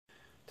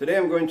Today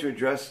I'm going to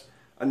address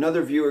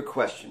another viewer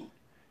question.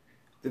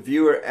 The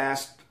viewer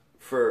asked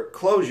for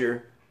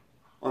closure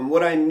on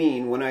what I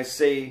mean when I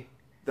say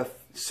the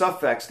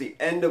suffix, the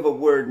end of a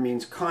word,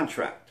 means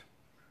contract.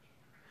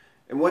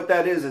 And what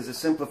that is a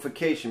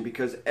simplification,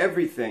 because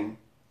everything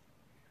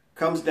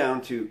comes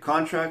down to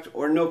contract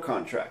or no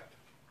contract.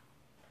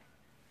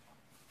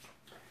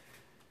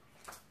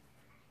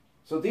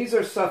 So these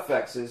are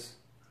suffixes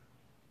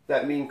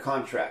that mean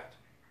contract.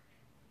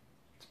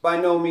 It's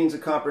by no means a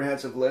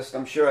comprehensive list.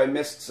 I'm sure I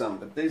missed some,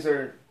 but these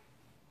are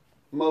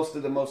most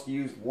of the most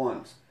used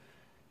ones.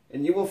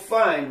 And you will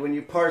find when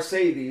you parse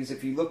these,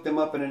 if you look them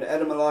up in an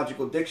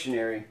etymological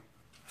dictionary,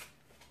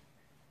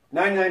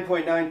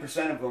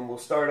 99.9% of them will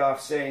start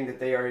off saying that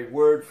they are a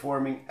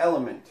word-forming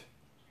element.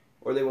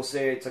 Or they will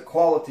say it's a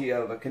quality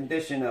of, a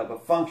condition of, a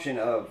function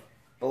of,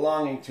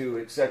 belonging to,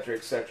 etc.,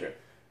 etc.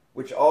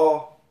 Which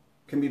all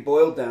can be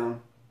boiled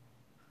down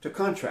to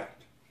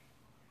contract.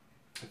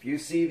 If you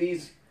see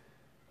these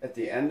at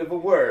the end of a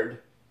word,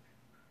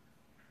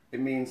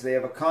 it means they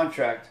have a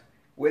contract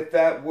with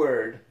that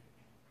word,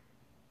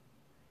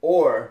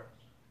 or,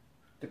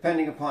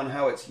 depending upon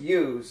how it's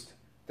used,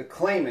 the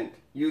claimant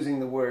using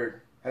the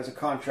word has a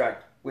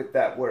contract with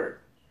that word.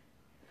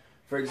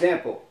 For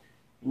example,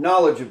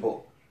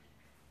 knowledgeable.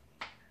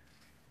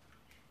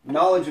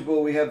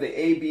 Knowledgeable, we have the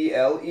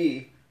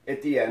ABLE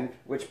at the end,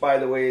 which by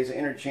the way is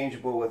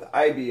interchangeable with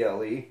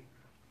IBLE.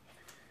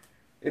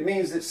 It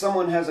means that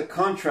someone has a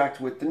contract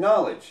with the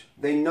knowledge.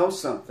 They know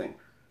something.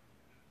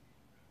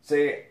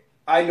 Say,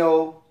 I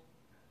know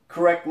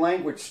correct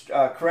language,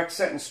 correct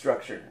sentence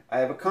structure. I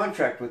have a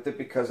contract with it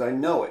because I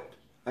know it.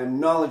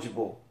 I'm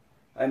knowledgeable.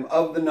 I'm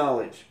of the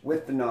knowledge,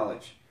 with the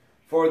knowledge,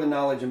 for the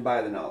knowledge, and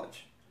by the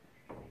knowledge.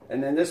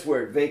 And then this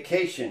word,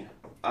 vacation,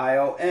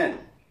 ION,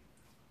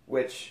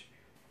 which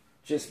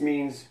just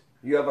means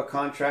you have a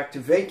contract to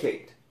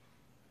vacate.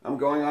 I'm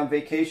going on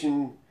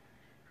vacation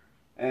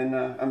and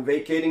I'm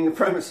vacating the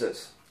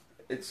premises.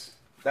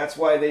 That's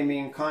why they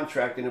mean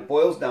contract, and it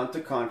boils down to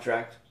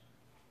contract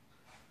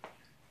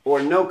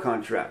or no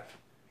contract.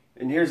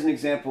 And here's an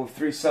example of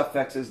 3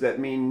 suffixes that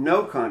mean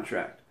no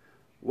contract.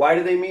 Why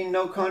do they mean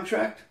no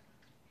contract?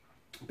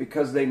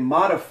 Because they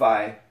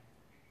modify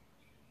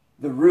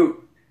the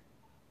root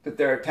that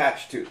they're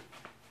attached to.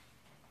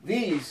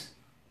 These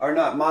are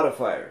not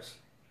modifiers.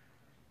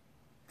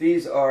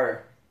 These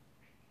are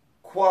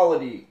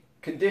quality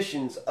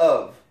conditions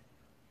of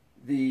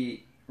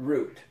the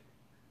root.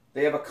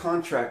 They have a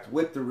contract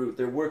with the root.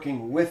 They're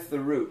working with the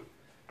root.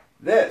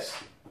 This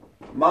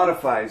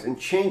modifies and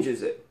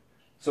changes it.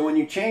 So when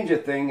you change a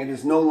thing, it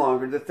is no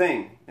longer the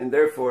thing, and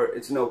therefore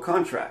it's no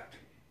contract.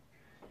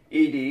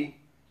 ED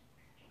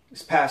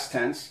is past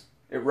tense.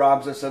 It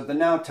robs us of the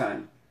now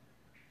time,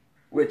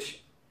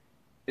 which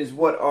is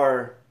what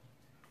our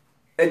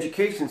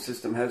education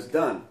system has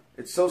done.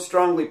 It's so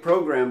strongly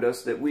programmed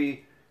us that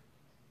we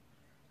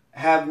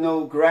have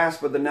no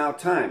grasp of the now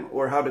time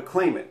or how to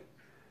claim it.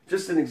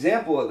 Just an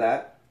example of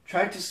that,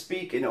 try to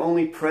speak in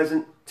only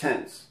present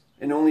tense,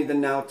 in only the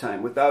now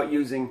time, without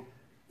using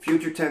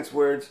future tense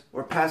words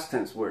or past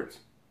tense words.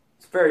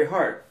 It's very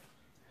hard.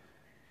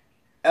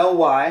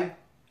 LY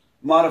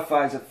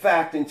modifies a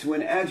fact into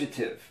an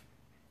adjective.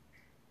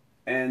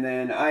 And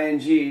then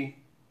ING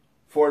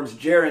forms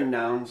gerund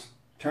nouns,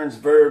 turns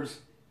verbs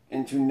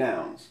into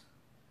nouns.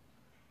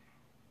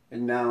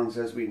 And nouns,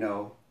 as we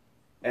know,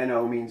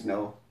 NO means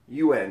no,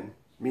 UN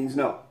means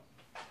no.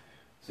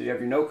 So you have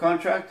your no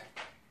contract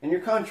and your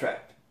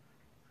contract.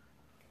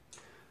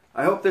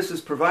 I hope this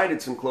has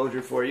provided some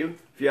closure for you.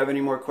 If you have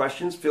any more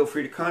questions, feel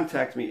free to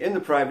contact me in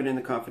the private and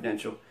the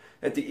confidential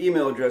at the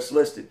email address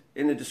listed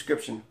in the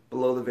description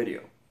below the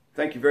video.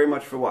 Thank you very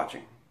much for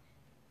watching.